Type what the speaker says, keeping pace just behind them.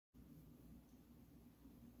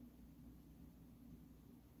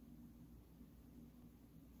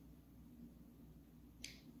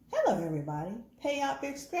Hello everybody, Payout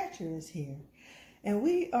Big Scratcher is here, and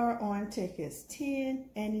we are on tickets 10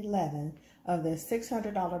 and 11 of the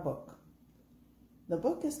 $600 book. The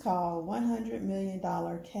book is called $100 Million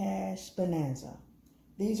Cash Bonanza.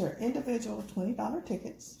 These are individual $20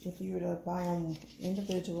 tickets if you were to buy them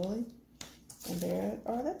individually, and there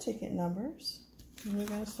are the ticket numbers. And we're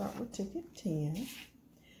going to start with ticket 10,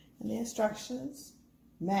 and the instructions: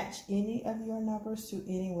 match any of your numbers to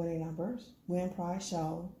any winning numbers. Win prize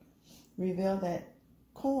shown. Reveal that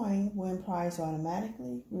coin, win prize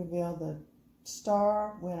automatically. Reveal the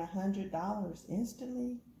star, win $100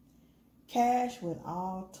 instantly. Cash, win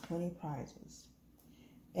all 20 prizes.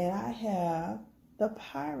 And I have the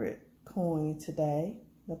pirate coin today,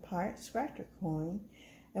 the pirate scratcher coin.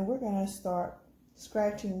 And we're going to start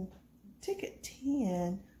scratching ticket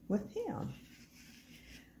 10 with him.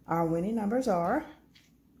 Our winning numbers are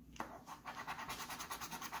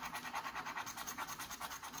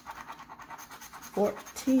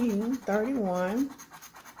 14, 31,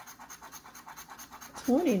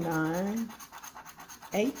 29,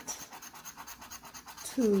 8,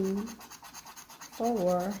 2,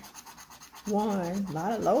 4, 1, a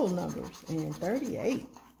lot of low numbers, and 38.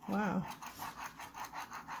 Wow.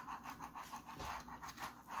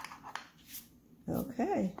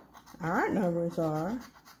 Okay, our numbers are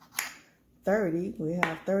 30, we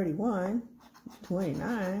have 31,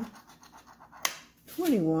 29,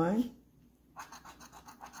 21,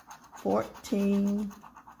 14.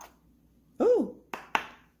 Ooh,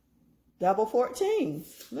 double 14.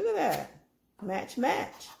 Look at that. Match,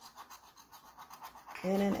 match.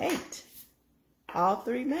 And an 8. All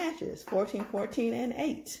three matches. 14, 14, and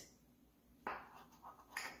 8.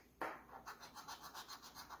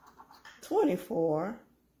 24.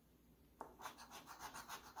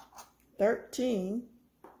 13.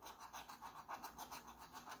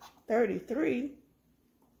 33.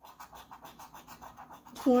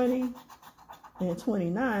 20 and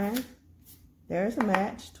 29. There's a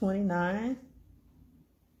match. 29,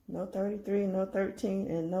 no 33, no 13,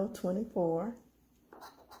 and no 24.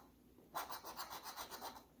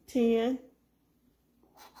 10,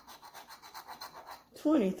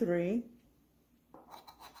 23,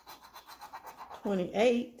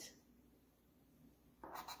 28.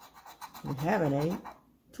 We have an 8.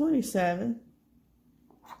 27.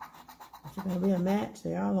 Is it going to be a match?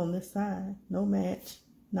 They're all on this side. No match.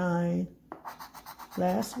 9.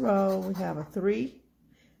 Last row, we have a 3.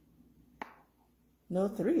 No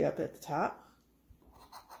 3 up at the top.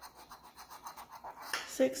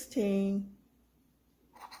 16.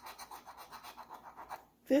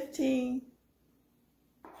 15.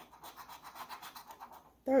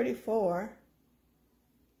 34.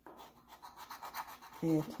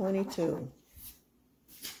 And 22.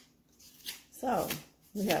 So,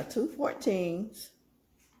 we have 2 14s,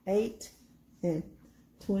 8, and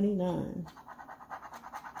 29.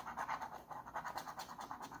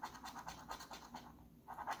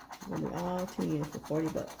 We'll be all 10 for 40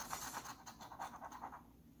 bucks.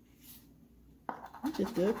 Which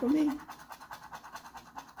is good for me.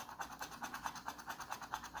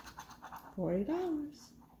 $40.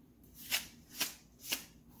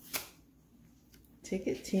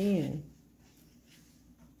 Ticket 10.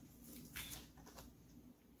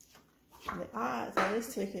 The odds on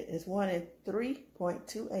this ticket is 1 in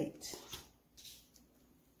 3.28.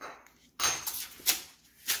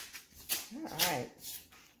 All right.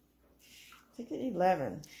 Ticket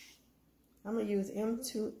 11. I'm going to use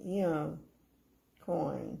M2M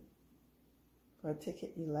coin for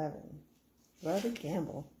ticket 11. Brother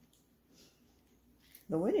Gamble.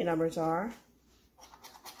 The winning numbers are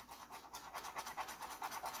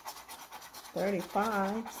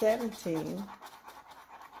 35, 17,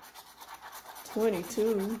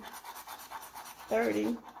 22,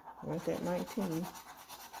 30, where's that 19,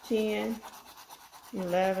 10,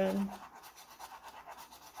 11,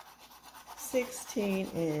 16,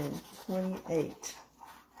 and 28.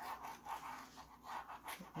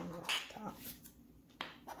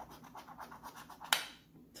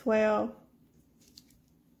 12,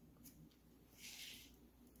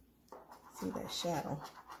 see that shadow,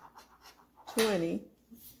 20,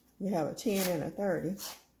 we have a 10 and a 30.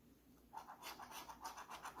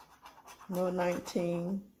 No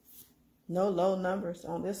 19, no low numbers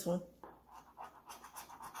on this one.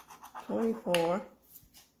 24,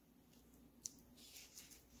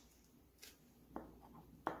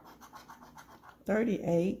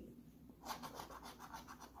 38,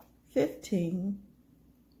 15,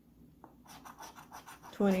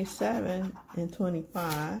 27, and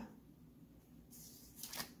 25.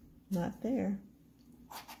 Not there.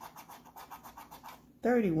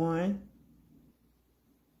 31,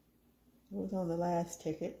 It was on the last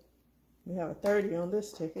ticket. We have a 30 on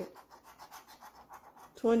this ticket.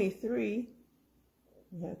 23.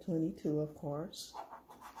 We have 22, of course.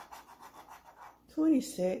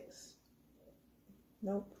 26.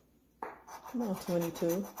 Nope. Come on,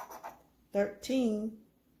 22. 13.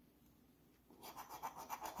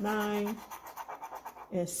 9.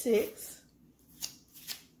 And 6.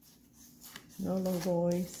 No low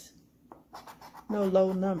boys. No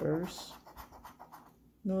low numbers.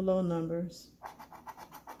 No low numbers.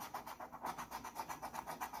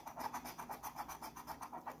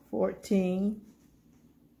 14.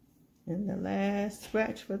 And the last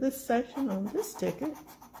scratch for this section on this ticket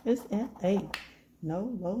is an 8.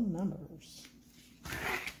 No low numbers.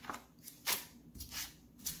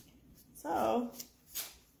 So,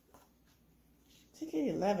 ticket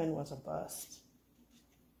 11 was a bust.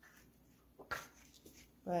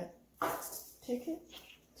 But ticket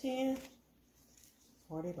 10,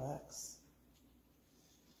 40 bucks.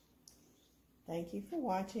 Thank you for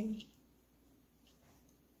watching.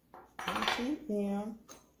 MTM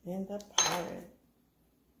and the Pirate.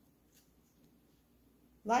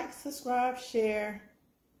 Like, subscribe, share.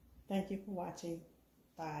 Thank you for watching.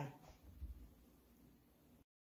 Bye.